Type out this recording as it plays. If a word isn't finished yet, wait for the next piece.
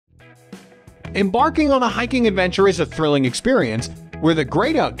Embarking on a hiking adventure is a thrilling experience where the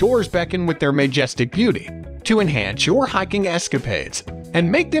great outdoors beckon with their majestic beauty to enhance your hiking escapades and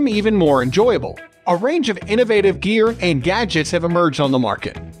make them even more enjoyable. A range of innovative gear and gadgets have emerged on the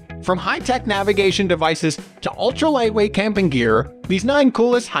market. From high-tech navigation devices to ultra-lightweight camping gear, these 9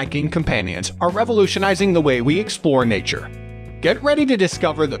 coolest hiking companions are revolutionizing the way we explore nature. Get ready to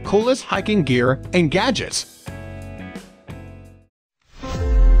discover the coolest hiking gear and gadgets.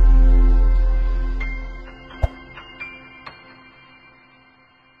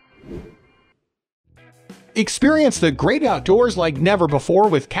 Experience the great outdoors like never before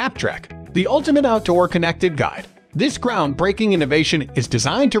with KAPTREK, the ultimate outdoor connected guide. This groundbreaking innovation is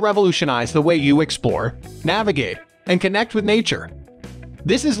designed to revolutionize the way you explore, navigate, and connect with nature.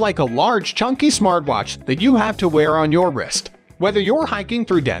 This is like a large, chunky smartwatch that you have to wear on your wrist. Whether you're hiking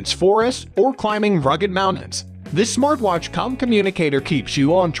through dense forests or climbing rugged mountains, this smartwatch communicator keeps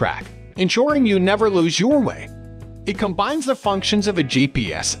you on track, ensuring you never lose your way. It combines the functions of a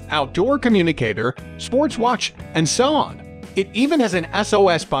GPS, outdoor communicator, sports watch, and so on. It even has an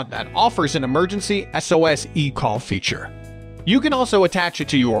SOS button that offers an emergency SOS e-call feature. You can also attach it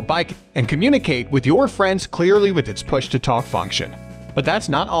to your bike and communicate with your friends clearly with its push-to-talk function. But that's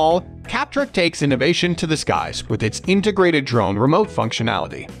not all. KAPTREK takes innovation to the skies with its integrated drone remote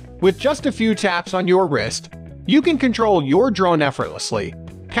functionality. With just a few taps on your wrist, you can control your drone effortlessly,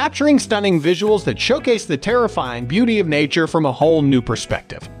 capturing stunning visuals that showcase the terrifying beauty of nature from a whole new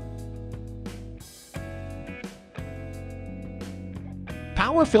perspective.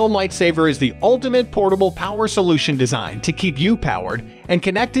 Powerfilm Lightsaver is the ultimate portable power solution designed to keep you powered and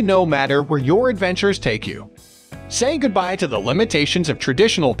connected no matter where your adventures take you. Say goodbye to the limitations of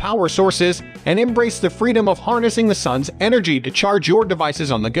traditional power sources and embrace the freedom of harnessing the sun's energy to charge your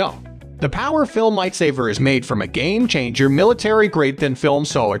devices on the go. The Powerfilm Lightsaver is made from a game-changer military-grade thin-film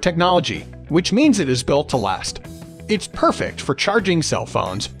solar technology, which means it is built to last. It's perfect for charging cell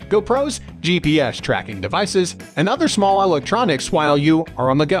phones, GoPros, GPS tracking devices, and other small electronics while you are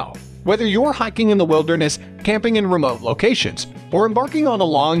on the go. Whether you're hiking in the wilderness, camping in remote locations, or embarking on a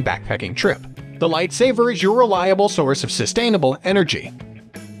long backpacking trip, the lightsaver is your reliable source of sustainable energy.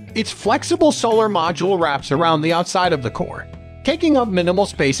 Its flexible solar module wraps around the outside of the core, taking up minimal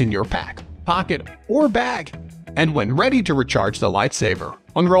space in your pack, pocket, or bag. And when ready to recharge the lightsaver,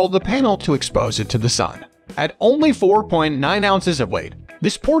 unroll the panel to expose it to the sun. At only 4.9 ounces of weight,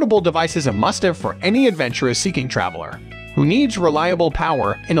 this portable device is a must-have for any adventurous-seeking traveler who needs reliable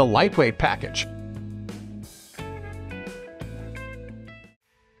power in a lightweight package.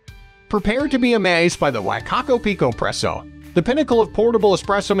 Prepare to be amazed by the Wacaco Picopresso, the pinnacle of portable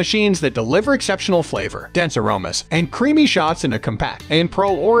espresso machines that deliver exceptional flavor, dense aromas, and creamy shots in a compact and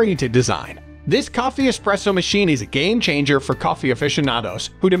pro-oriented design. This coffee espresso machine is a game-changer for coffee aficionados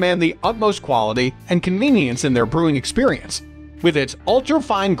who demand the utmost quality and convenience in their brewing experience. With its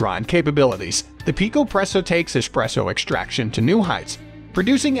ultra-fine grind capabilities, the Picopresso takes espresso extraction to new heights,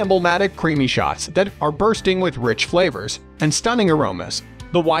 producing emblematic creamy shots that are bursting with rich flavors and stunning aromas.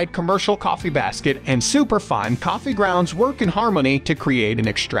 The wide commercial coffee basket and superfine coffee grounds work in harmony to create an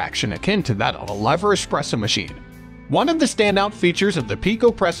extraction akin to that of a lever espresso machine. One of the standout features of the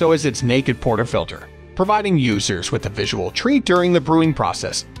Picopresso is its naked portafilter, providing users with a visual treat during the brewing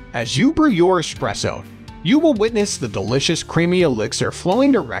process. As you brew your espresso, you will witness the delicious creamy elixir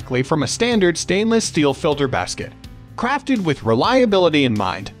flowing directly from a standard stainless steel filter basket. Crafted with reliability in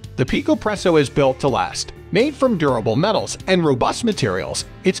mind, the Picopresso is built to last. Made from durable metals and robust materials,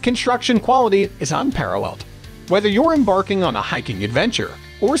 its construction quality is unparalleled. Whether you're embarking on a hiking adventure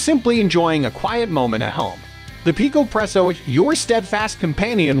or simply enjoying a quiet moment at home, the Picopresso is your steadfast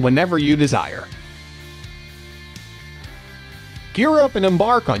companion whenever you desire. Gear up and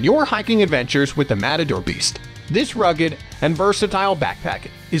embark on your hiking adventures with the Matador Beast. This rugged and versatile backpack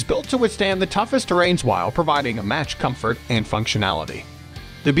is built to withstand the toughest terrains while providing unmatched comfort and functionality.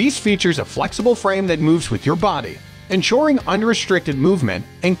 The Beast features a flexible frame that moves with your body, ensuring unrestricted movement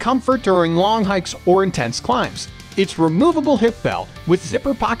and comfort during long hikes or intense climbs. Its removable hip belt with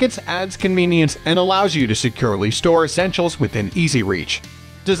zipper pockets adds convenience and allows you to securely store essentials within easy reach.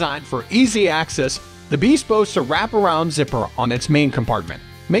 Designed for easy access, the Beast boasts a wraparound zipper on its main compartment,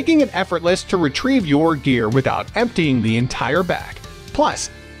 making it effortless to retrieve your gear without emptying the entire bag. Plus,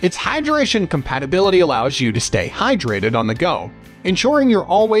 its hydration compatibility allows you to stay hydrated on the go, ensuring you're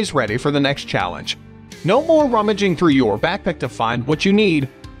always ready for the next challenge. No more rummaging through your backpack to find what you need.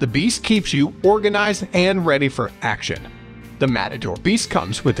 The Beast keeps you organized and ready for action. The Matador Beast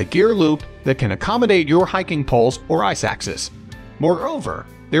comes with a gear loop that can accommodate your hiking poles or ice axes. Moreover,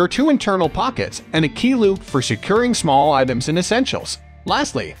 there are 2 internal pockets and a key loop for securing small items and essentials.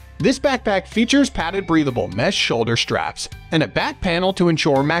 Lastly, this backpack features padded breathable mesh shoulder straps and a back panel to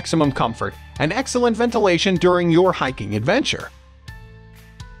ensure maximum comfort and excellent ventilation during your hiking adventure.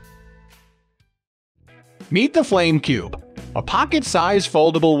 Meet the FlameCube, a pocket-sized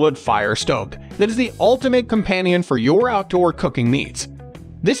foldable wood fire stove that is the ultimate companion for your outdoor cooking needs.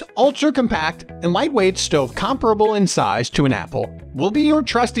 This ultra-compact and lightweight stove, comparable in size to an apple, will be your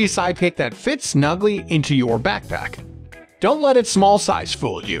trusty sidekick that fits snugly into your backpack. Don't let its small size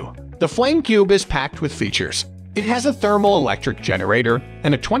fool you. The FlameCube is packed with features. It has a thermal electric generator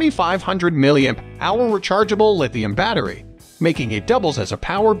and a 2500 mAh rechargeable lithium battery, making it doubles as a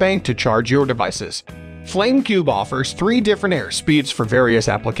power bank to charge your devices. FlameCube offers 3 different air speeds for various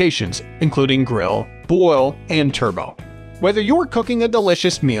applications, including grill, boil, and turbo. Whether you're cooking a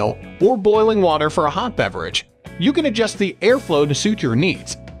delicious meal or boiling water for a hot beverage, you can adjust the airflow to suit your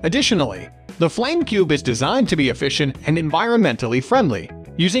needs. Additionally, the FlameCube is designed to be efficient and environmentally friendly,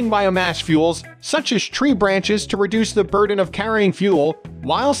 using biomass fuels such as tree branches to reduce the burden of carrying fuel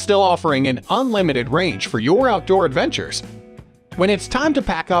while still offering an unlimited range for your outdoor adventures. When it's time to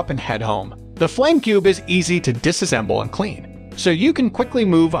pack up and head home, the FlameCube is easy to disassemble and clean, so you can quickly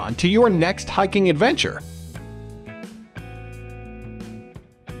move on to your next hiking adventure.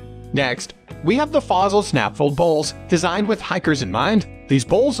 Next, we have the Fozzils Snapfold bowls, designed with hikers in mind. These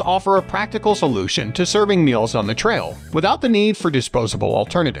bowls offer a practical solution to serving meals on the trail without the need for disposable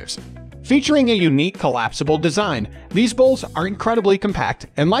alternatives. Featuring a unique collapsible design, these bowls are incredibly compact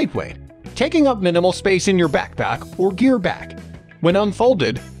and lightweight, taking up minimal space in your backpack or gear bag. When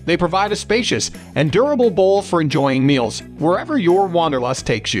unfolded, they provide a spacious and durable bowl for enjoying meals wherever your wanderlust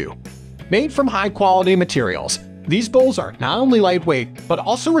takes you. Made from high-quality materials, these bowls are not only lightweight but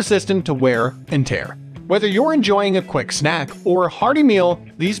also resistant to wear and tear. Whether you're enjoying a quick snack or a hearty meal,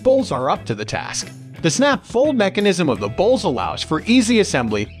 these bowls are up to the task. The snap-fold mechanism of the bowls allows for easy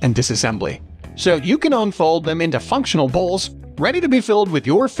assembly and disassembly, so you can unfold them into functional bowls, ready to be filled with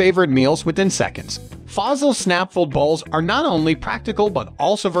your favorite meals within seconds. Fozzils Snapfold bowls are not only practical but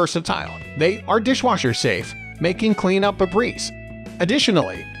also versatile. They are dishwasher safe, making cleanup a breeze.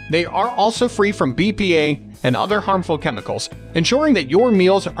 Additionally, they are also free from BPA and other harmful chemicals, ensuring that your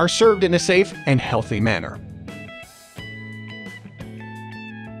meals are served in a safe and healthy manner.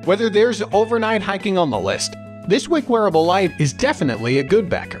 Whether there's overnight hiking on the list, this Wick wearable light is definitely a good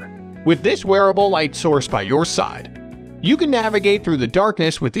backer. With this wearable light source by your side, you can navigate through the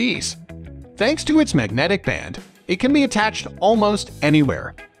darkness with ease. Thanks to its magnetic band, it can be attached almost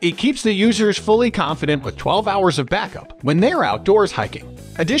anywhere. It keeps the users fully confident with 12 hours of backup when they're outdoors hiking.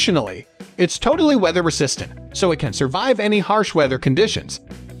 Additionally, it's totally weather resistant, so it can survive any harsh weather conditions.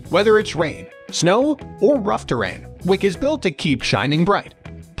 Whether it's rain, snow, or rough terrain, Wick is built to keep shining bright.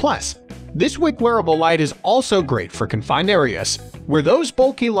 Plus, this Wick wearable light is also great for confined areas where those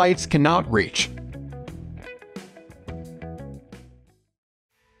bulky lights cannot reach.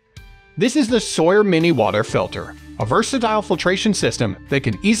 This is the Sawyer Mini Water Filter, a versatile filtration system that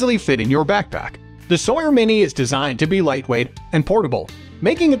can easily fit in your backpack. The Sawyer Mini is designed to be lightweight and portable,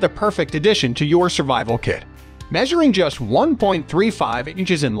 making it the perfect addition to your survival kit. Measuring just 1.35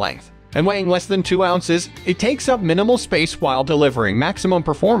 inches in length and weighing less than 2 ounces, it takes up minimal space while delivering maximum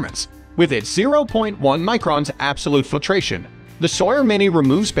performance. With its 0.1 microns absolute filtration, the Sawyer Mini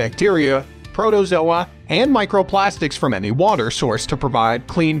removes bacteria, protozoa, and microplastics from any water source to provide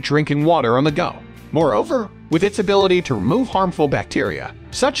clean drinking water on the go. Moreover, with its ability to remove harmful bacteria,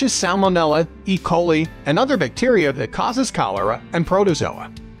 such as Salmonella, E. coli, and other bacteria that causes cholera and protozoa.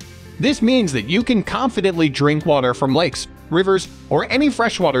 This means that you can confidently drink water from lakes, rivers, or any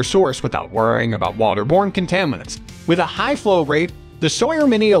freshwater source without worrying about waterborne contaminants. With a high flow rate, the Sawyer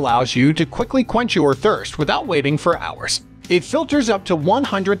Mini allows you to quickly quench your thirst without waiting for hours. It filters up to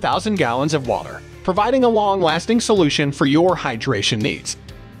 100,000 gallons of water, providing a long-lasting solution for your hydration needs.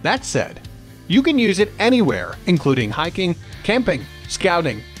 That said, you can use it anywhere, including hiking, camping,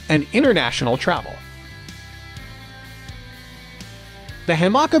 scouting, and international travel. The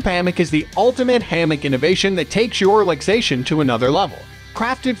HAMMAKA PAMMOCK is the ultimate hammock innovation that takes your relaxation to another level.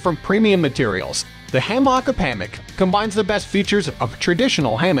 Crafted from premium materials, the HAMMAKA PAMMOCK combines the best features of a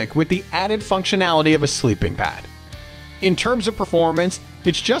traditional hammock with the added functionality of a sleeping pad. In terms of performance,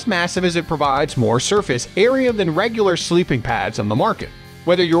 it's just massive as it provides more surface area than regular sleeping pads on the market.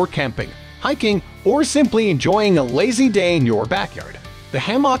 Whether you're camping, hiking, or simply enjoying a lazy day in your backyard, the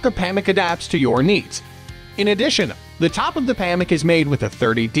HAMMAKA PAMMOCK adapts to your needs. In addition, the top of the PAMMOCK is made with a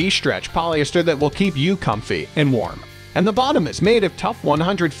 30D stretch polyester that will keep you comfy and warm, and the bottom is made of tough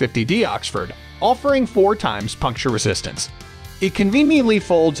 150D Oxford, offering 4 times puncture resistance. It conveniently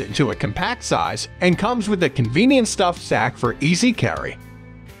folds into a compact size and comes with a convenient stuffed sack for easy carry.